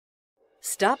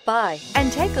Stop by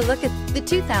and take a look at the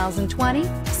 2020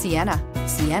 Sienna.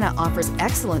 Sienna offers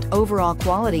excellent overall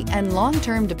quality and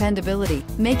long-term dependability,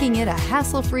 making it a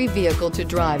hassle-free vehicle to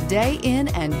drive day in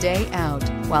and day out,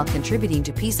 while contributing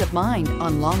to peace of mind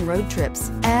on long road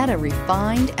trips. Add a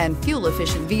refined and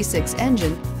fuel-efficient V6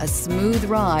 engine, a smooth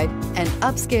ride, and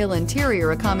upscale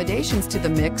interior accommodations to the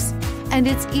mix, and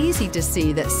it's easy to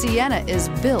see that Sienna is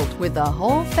built with the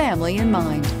whole family in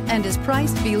mind and is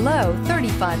priced below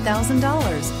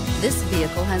 $35,000. This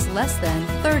vehicle has less than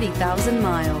 30,000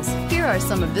 miles. Here are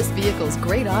some of this vehicle's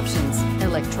great options: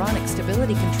 electronic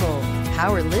stability control,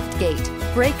 power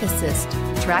liftgate, brake assist,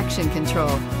 traction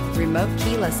control, remote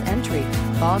keyless entry,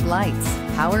 fog lights,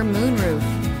 power moonroof,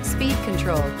 speed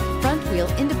control, front wheel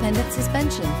independent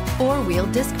suspension, four-wheel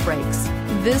disc brakes.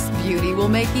 This beauty will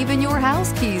make even your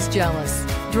house keys jealous.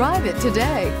 Drive it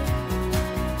today.